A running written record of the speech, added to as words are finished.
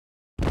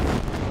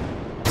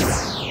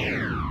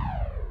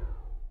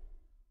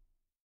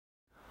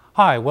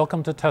Hi,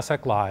 welcome to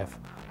Teseq Live.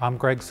 I'm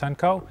Greg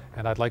Senko,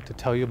 and I'd like to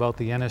tell you about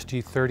the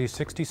NSG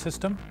 3060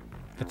 system.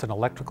 It's an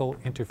electrical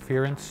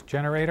interference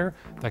generator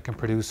that can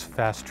produce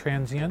fast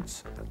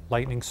transients,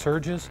 lightning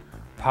surges,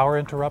 power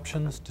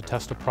interruptions to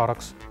test a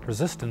product's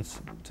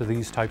resistance to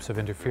these types of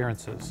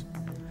interferences.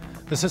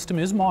 The system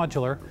is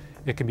modular.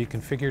 It can be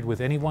configured with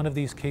any one of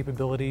these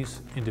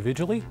capabilities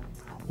individually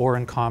or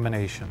in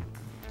combination.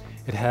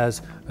 It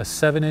has a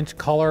 7-inch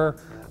color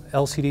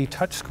LCD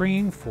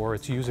touchscreen for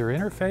its user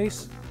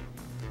interface.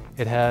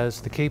 It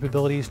has the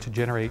capabilities to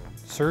generate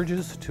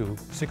surges to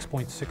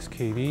 6.6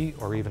 kV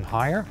or even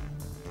higher,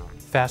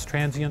 fast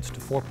transients to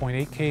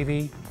 4.8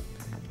 kV,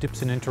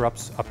 dips and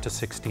interrupts up to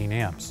 16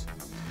 amps.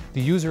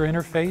 The user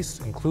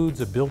interface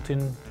includes a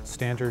built-in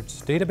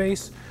standards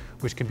database,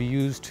 which can be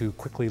used to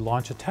quickly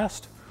launch a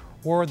test,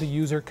 or the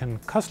user can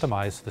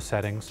customize the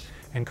settings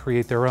and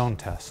create their own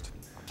test.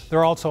 There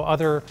are also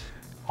other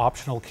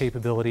optional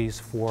capabilities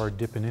for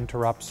dip and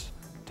interrupts,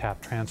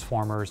 tap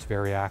transformers,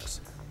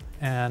 variacs,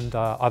 and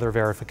other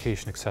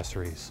verification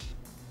accessories.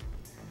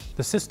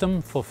 The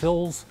system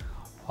fulfills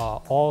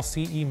all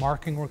CE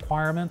marking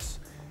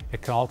requirements.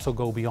 It can also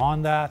go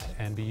beyond that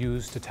and be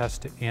used to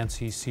test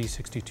ANSI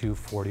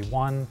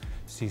C6241,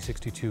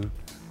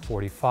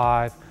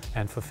 C6245,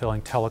 and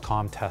fulfilling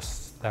telecom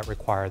tests that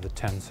require the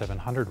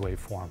 10700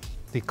 waveform.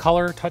 The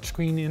color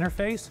touchscreen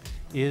interface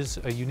is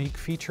a unique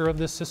feature of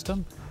this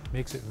system. It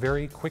makes it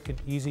very quick and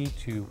easy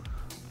to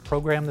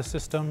program the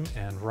system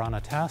and run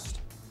a test.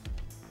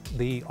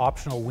 The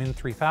optional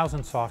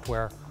Win3000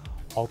 software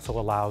also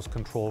allows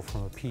control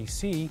from a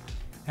PC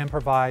and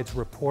provides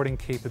reporting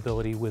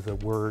capability with a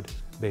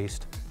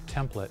Word-based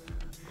template.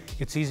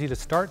 It's easy to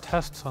start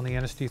tests on the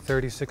NSG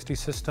 3060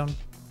 system.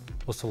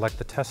 We'll select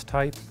the test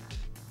type.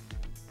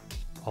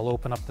 I'll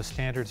open up the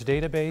standards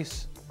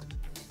database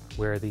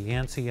where the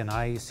ANSI and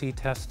IEC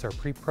tests are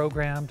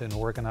pre-programmed and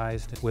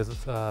organized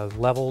with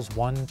levels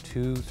 1,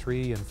 2,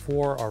 3, and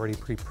 4 already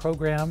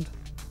pre-programmed.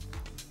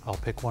 I'll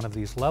pick one of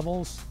these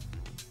levels.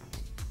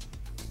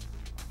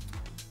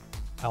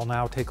 I'll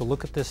now take a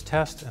look at this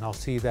test and I'll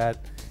see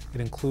that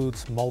it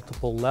includes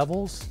multiple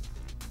levels.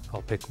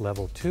 I'll pick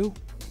level 2.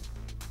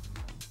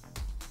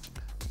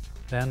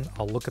 Then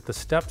I'll look at the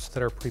steps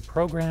that are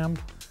pre-programmed.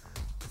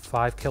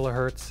 5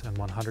 kilohertz and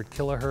 100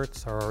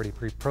 kilohertz are already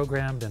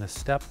pre-programmed in a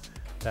step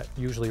that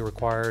usually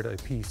required a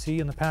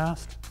PC in the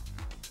past.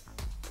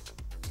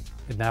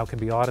 It now can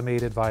be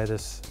automated via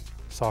this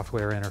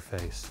software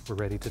interface. We're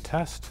ready to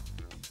test,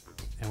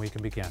 and we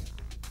can begin.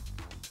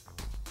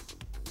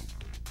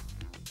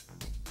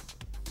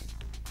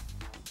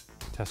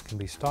 Test can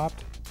be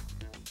stopped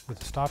with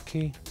the stop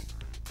key.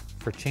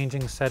 For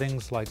changing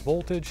settings like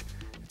voltage,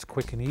 it's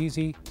quick and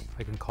easy.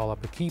 I can call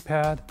up a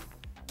keypad,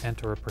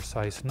 enter a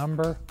precise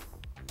number.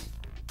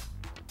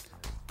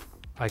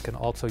 I can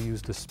also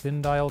use the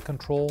spin dial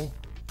control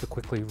to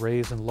quickly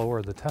raise and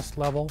lower the test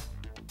level,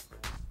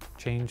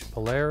 change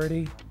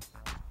polarity,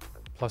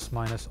 plus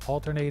minus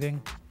alternating.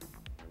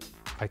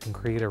 I can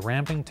create a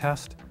ramping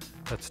test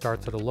that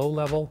starts at a low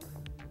level,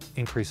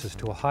 increases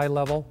to a high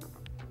level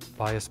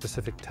by a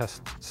specific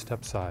test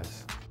step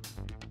size.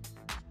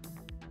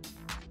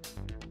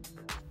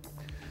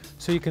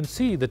 So you can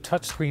see the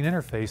touchscreen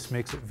interface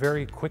makes it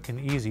very quick and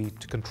easy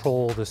to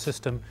control the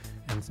system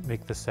and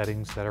make the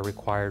settings that are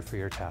required for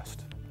your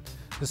test.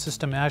 The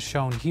system, as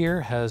shown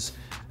here, has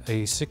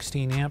a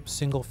 16 amp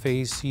single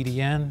phase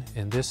CDN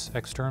in this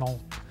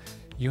external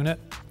unit.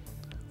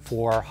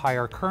 For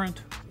higher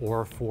current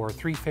or for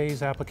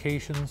 3-phase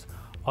applications,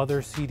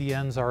 other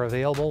CDNs are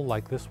available,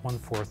 like this one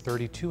for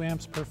 32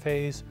 amps per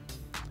phase.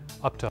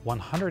 Up to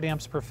 100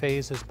 amps per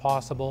phase is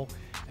possible,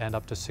 and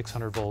up to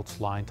 600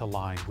 volts line to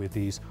line with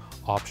these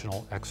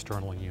optional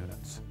external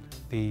units.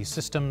 The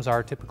systems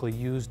are typically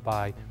used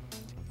by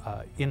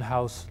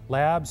in-house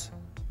labs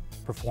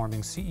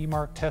performing CE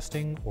mark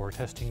testing or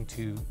testing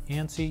to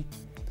ANSI,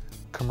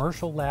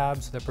 commercial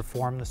labs that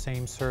perform the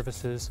same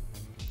services.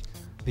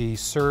 The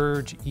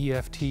surge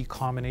EFT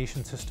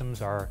combination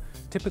systems are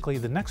typically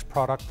the next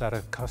product that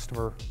a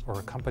customer or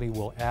a company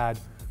will add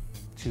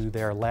to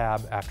their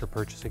lab after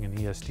purchasing an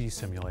ESD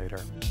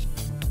simulator.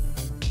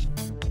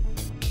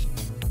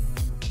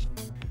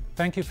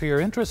 Thank you for your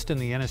interest in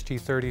the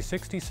NSG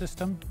 3060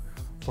 system.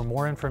 For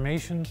more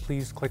information,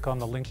 please click on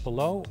the link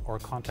below or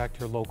contact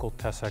your local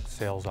Teseq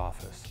sales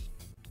office.